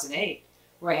 2008,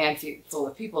 where a handful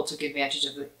of people took advantage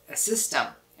of a system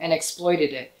and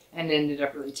exploited it, and ended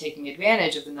up really taking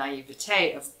advantage of the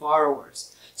naivete of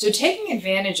borrowers. So taking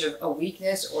advantage of a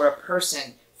weakness or a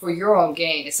person for your own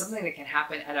gain is something that can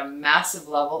happen at a massive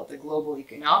level, at the global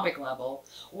economic level,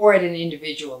 or at an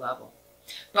individual level.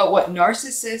 But what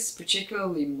narcissists,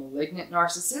 particularly malignant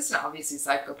narcissists, and obviously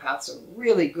psychopaths, are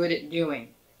really good at doing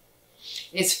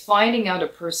is finding out a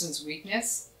person's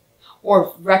weakness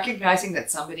or recognizing that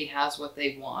somebody has what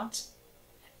they want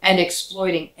and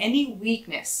exploiting any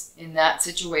weakness in that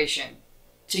situation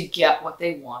to get what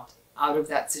they want out of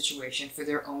that situation for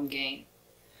their own gain.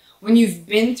 When you've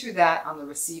been through that on the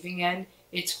receiving end,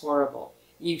 it's horrible.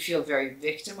 You feel very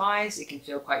victimized. It can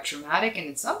feel quite traumatic. And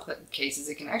in some cases,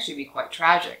 it can actually be quite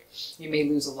tragic. You may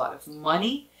lose a lot of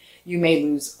money. You may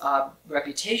lose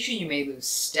reputation. You may lose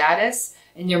status.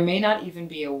 And there may not even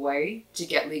be a way to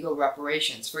get legal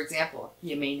reparations. For example,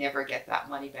 you may never get that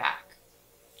money back.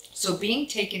 So being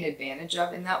taken advantage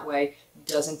of in that way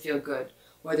doesn't feel good.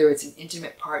 Whether it's an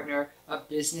intimate partner, a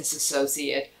business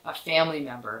associate, a family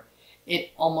member,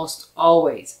 it almost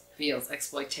always feels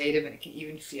exploitative, and it can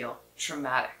even feel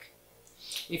traumatic.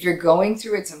 If you're going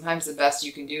through it, sometimes the best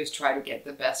you can do is try to get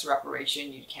the best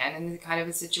reparation you can in this kind of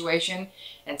a situation,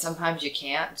 and sometimes you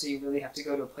can't, so you really have to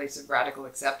go to a place of radical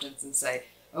acceptance and say,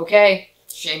 okay,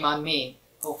 shame on me.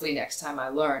 Hopefully next time I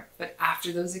learn. But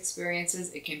after those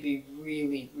experiences, it can be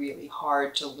really, really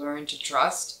hard to learn to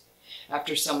trust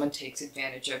after someone takes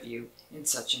advantage of you in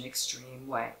such an extreme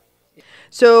way.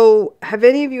 So have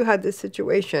any of you had this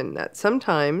situation that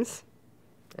sometimes,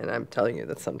 and I'm telling you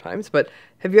that sometimes, but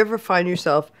have you ever find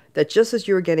yourself that just as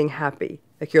you were getting happy,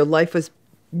 like your life was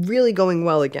really going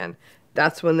well again,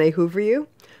 that's when they hoover you?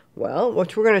 Well,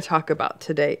 what we're going to talk about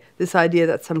today, this idea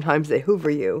that sometimes they hoover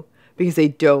you because they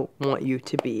don't want you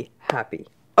to be happy.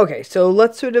 Okay, so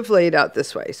let's sort of lay it out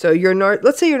this way. So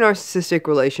let's say your narcissistic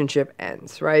relationship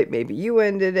ends, right? Maybe you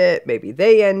ended it, maybe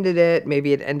they ended it,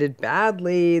 maybe it ended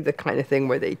badly, the kind of thing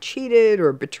where they cheated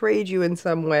or betrayed you in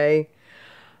some way.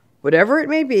 Whatever it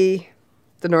may be,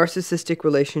 the narcissistic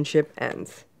relationship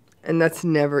ends. And that's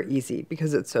never easy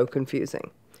because it's so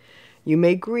confusing. You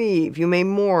may grieve, you may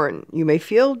mourn, you may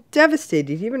feel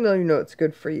devastated, even though you know it's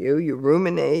good for you. You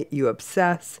ruminate, you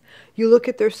obsess, you look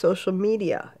at their social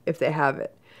media if they have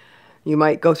it. You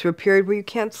might go through a period where you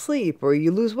can't sleep, or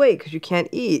you lose weight because you can't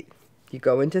eat. You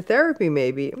go into therapy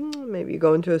maybe. Maybe you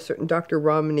go into a certain Dr.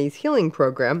 Ramani's healing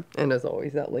program, and as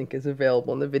always, that link is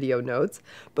available in the video notes.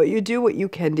 But you do what you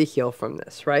can to heal from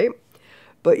this, right?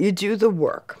 But you do the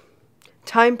work.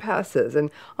 Time passes,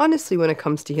 and honestly, when it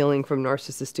comes to healing from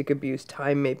narcissistic abuse,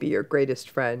 time may be your greatest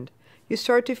friend. You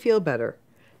start to feel better.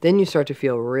 Then you start to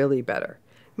feel really better.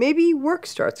 Maybe work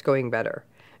starts going better.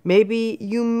 Maybe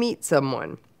you meet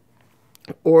someone,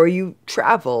 or you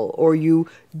travel, or you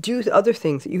do other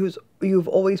things that you've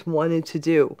always wanted to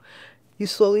do. You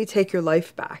slowly take your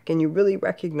life back, and you really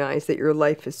recognize that your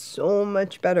life is so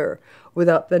much better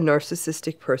without the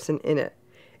narcissistic person in it.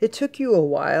 It took you a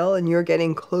while, and you're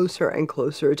getting closer and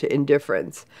closer to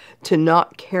indifference, to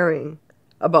not caring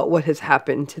about what has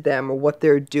happened to them or what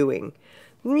they're doing.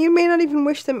 You may not even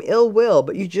wish them ill will,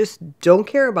 but you just don't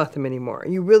care about them anymore.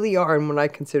 You really are in what I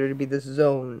consider to be the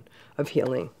zone of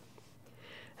healing.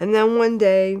 And then one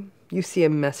day, you see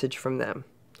a message from them.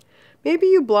 Maybe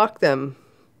you block them,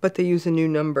 but they use a new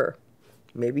number.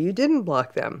 Maybe you didn't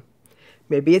block them.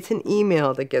 Maybe it's an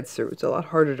email that gets through. It's a lot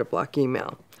harder to block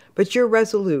email. But you're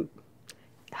resolute.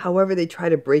 However they try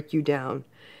to break you down,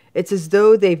 it's as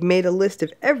though they've made a list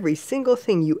of every single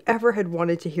thing you ever had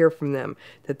wanted to hear from them,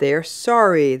 that they are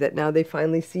sorry, that now they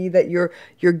finally see that your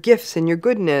gifts and your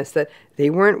goodness, that they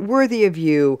weren't worthy of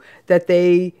you, that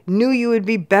they knew you would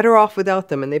be better off without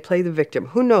them, and they play the victim.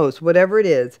 Who knows? Whatever it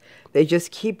is, they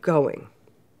just keep going.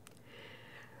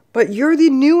 But you're the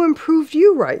new improved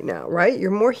you right now, right?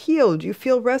 You're more healed, you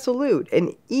feel resolute,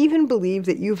 and even believe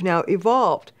that you've now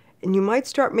evolved. And you might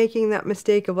start making that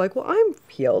mistake of like, well, I'm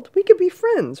healed. We could be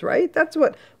friends, right? That's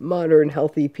what modern,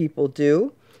 healthy people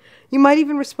do. You might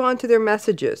even respond to their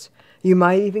messages. You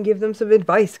might even give them some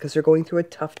advice because they're going through a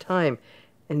tough time.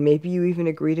 And maybe you even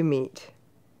agree to meet.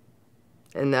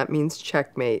 And that means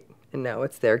checkmate. And now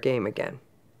it's their game again.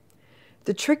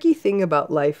 The tricky thing about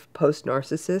life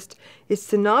post-narcissist is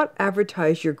to not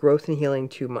advertise your growth and healing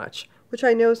too much, which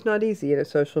I know is not easy in a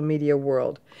social media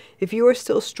world. If you are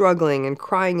still struggling and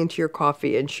crying into your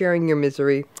coffee and sharing your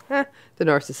misery, the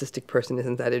narcissistic person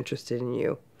isn't that interested in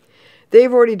you.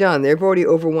 They've already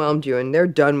overwhelmed you, and they're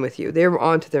done with you. They're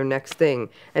on to their next thing.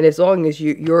 And as long as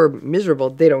you're miserable,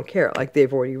 they don't care, like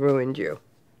they've already ruined you.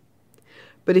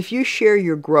 But if you share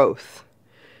your growth,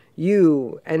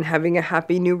 you and having a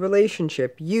happy new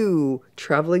relationship, you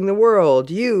traveling the world,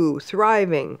 you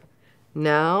thriving,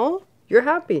 now you're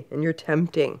happy and you're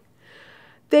tempting.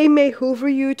 They may hoover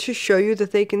you to show you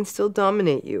that they can still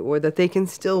dominate you, or that they can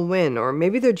still win, or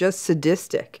maybe they're just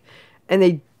sadistic and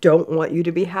they don't want you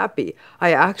to be happy.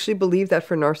 I actually believe that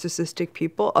for narcissistic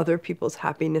people, other people's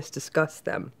happiness disgusts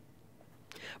them.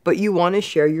 But you want to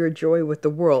share your joy with the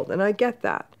world, and I get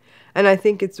that. And I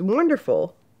think it's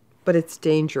wonderful, but it's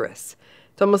dangerous.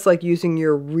 It's almost like using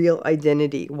your real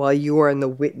identity while you are in the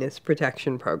witness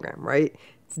protection program, right?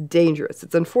 It's dangerous.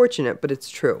 It's unfortunate, but it's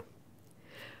true.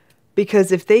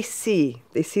 Because if they see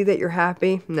that you're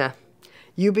happy,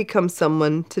 you become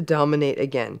someone to dominate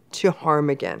again, to harm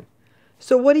again.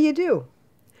 So what do?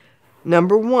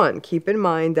 Number one, keep in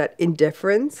mind that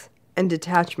indifference and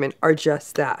detachment are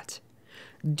just that.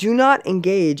 Do not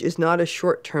engage is not a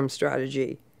short-term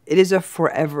strategy. It is a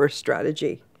forever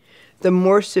strategy. The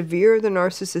more severe the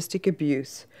narcissistic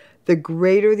abuse, the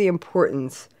greater the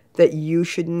importance that you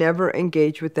should never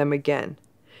engage with them again.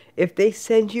 If they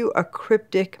send you a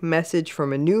cryptic message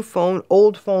from a new phone,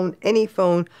 old phone, any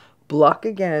phone, block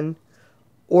again,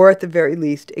 or at the very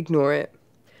least, ignore it.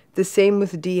 The same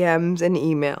with DMs and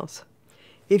emails.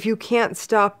 If you can't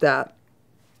stop that,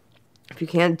 if you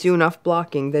can't do enough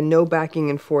blocking, then no backing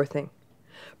and forthing.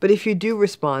 But if you do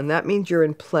respond, that means you're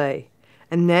in play.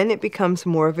 And then it becomes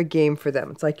more of a game for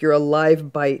them. It's like you're a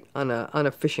live bite on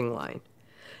a fishing line.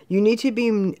 You need to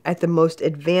be at the most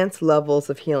advanced levels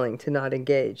of healing to not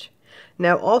engage.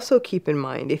 Now also keep in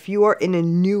mind, if you are in a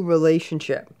new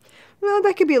relationship, well,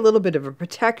 that could be a little bit of a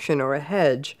protection or a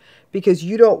hedge, because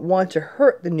you don't want to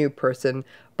hurt the new person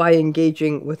by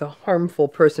engaging with a harmful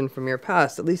person from your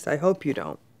past. At least I hope you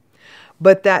don't.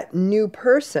 But that new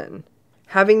person,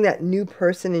 having that new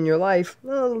person in your life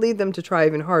will lead them to try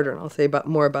even harder, and I'll say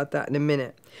more about that in a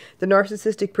minute. The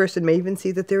narcissistic person may even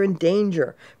see that they're in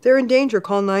danger. If they're in danger,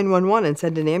 call 911 and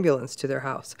send an ambulance to their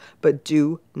house, but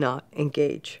do not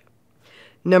engage.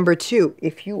 Number 2,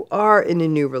 if you are in a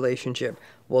new relationship,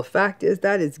 well, fact is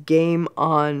that is game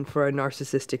on for a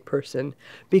narcissistic person,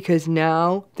 because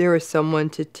now there is someone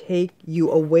to take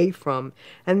you away from,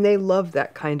 and they love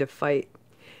that kind of fight.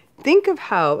 Think of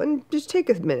how, and just take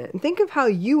a minute, and think of how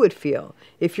you would feel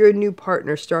if your new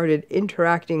partner started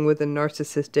interacting with a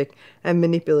narcissistic and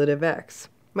manipulative ex.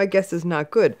 My guess is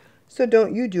not good, so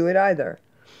don't you do it either.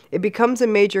 It becomes a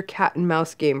major cat and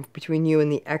mouse game between you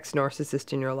and the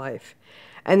ex-narcissist in your life.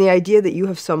 And the idea that you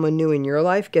have someone new in your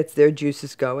life gets their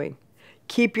juices going.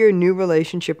 Keep your new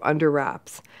relationship under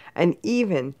wraps. And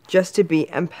even just to be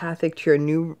empathic to your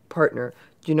new partner,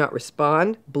 do not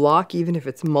respond, block even if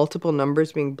it's multiple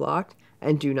numbers being blocked,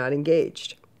 and do not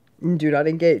engage. Do not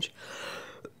engage.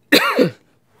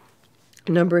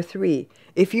 Number 3,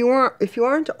 if you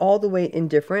aren't all the way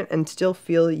indifferent and still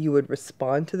feel you would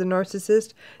respond to the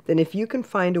narcissist, then if you can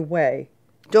find a way,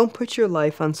 don't put your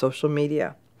life on social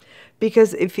media.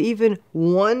 Because if even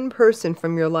one person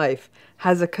from your life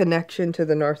has a connection to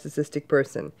the narcissistic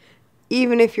person,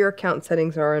 even if your account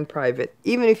settings are in private,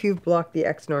 even if you've blocked the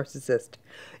ex-narcissist,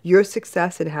 your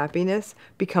success and happiness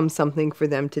becomes something for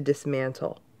them to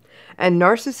dismantle. And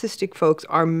narcissistic folks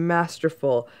are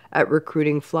masterful at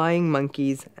recruiting flying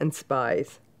monkeys and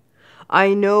spies.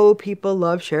 I know people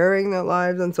love sharing their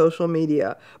lives on social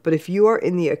media, but if you are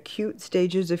in the acute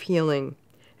stages of healing,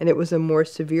 and it was a more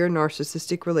severe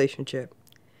narcissistic relationship,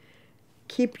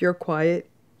 keep your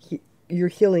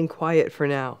healing quiet for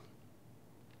now.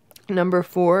 Number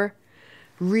 4,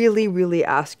 really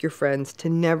ask your friends to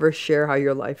never share how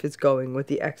your life is going with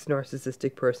the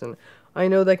ex-narcissistic person. I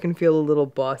know that can feel a little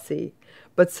bossy,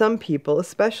 but some people,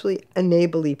 especially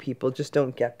enably people, just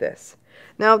don't get this.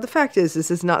 Now, the fact is,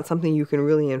 this is not something you can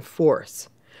really enforce,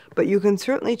 but you can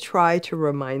certainly try to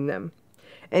remind them.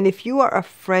 And if you are a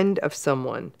friend of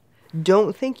someone,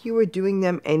 don't think you are doing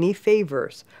them any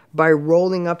favors by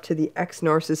rolling up to the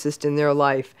ex-narcissist in their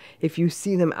life if you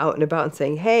see them out and about and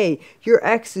saying, hey, your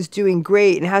ex is doing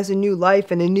great and has a new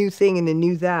life and a new thing and a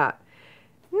new that.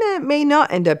 That may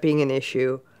not end up being an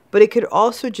issue, but it could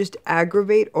also just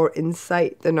aggravate or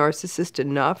incite the narcissist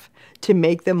enough to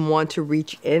make them want to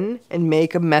reach in and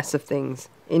make a mess of things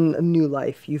in a new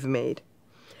life you've made.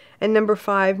 And number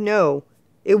 5, no,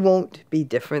 it won't be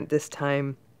different this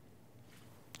time.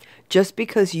 Just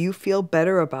because you feel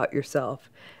better about yourself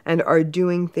and are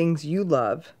doing things you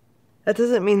love, that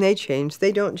doesn't mean they change.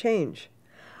 They don't change.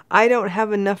 I don't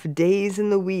have enough days in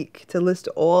the week to list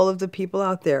all of the people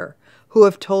out there who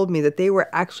have told me that they were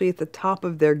actually at the top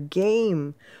of their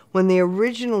game when they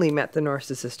originally met the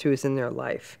narcissist who was in their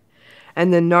life.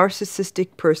 And the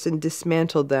narcissistic person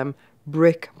dismantled them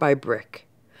brick by brick.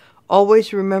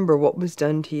 Always remember what was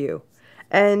done to you.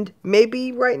 And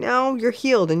maybe right now you're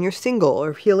healed and you're single,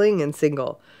 or healing and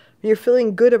single. You're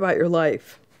feeling good about your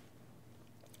life.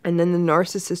 And then the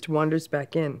narcissist wanders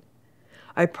back in.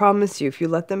 I promise you, if you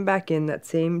let them back in, that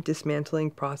same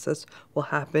dismantling process will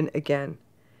happen again.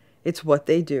 It's what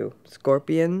they do.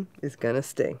 Scorpion is gonna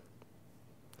sting.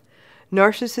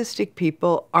 Narcissistic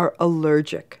people are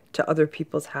allergic to other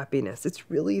people's happiness.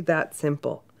 It's really that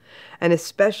simple. And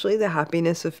especially the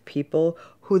happiness of people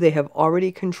who they have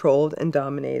already controlled and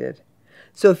dominated.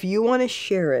 So if you want to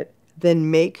share it,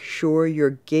 then make sure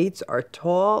your gates are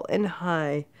tall and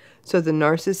high so the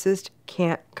narcissist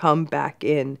can't come back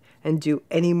in and do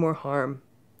any more harm.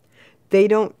 They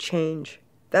don't change.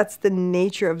 That's the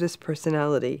nature of this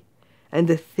personality and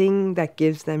the thing that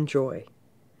gives them joy.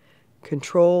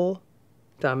 Control,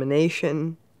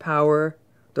 domination, power,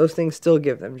 those things still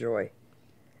give them joy.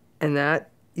 And that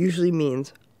usually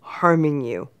means harming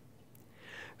you.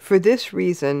 For this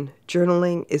reason,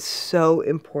 journaling is so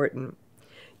important.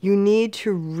 You need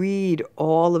to read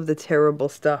all of the terrible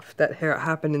stuff that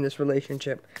happened in this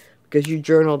relationship because you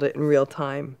journaled it in real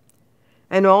time.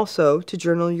 And also to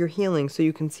journal your healing so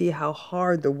you can see how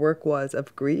hard the work was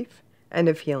of grief and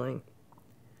of healing.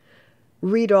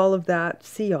 Read all of that,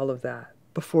 see all of that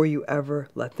before you ever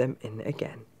let them in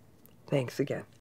again. Thanks again.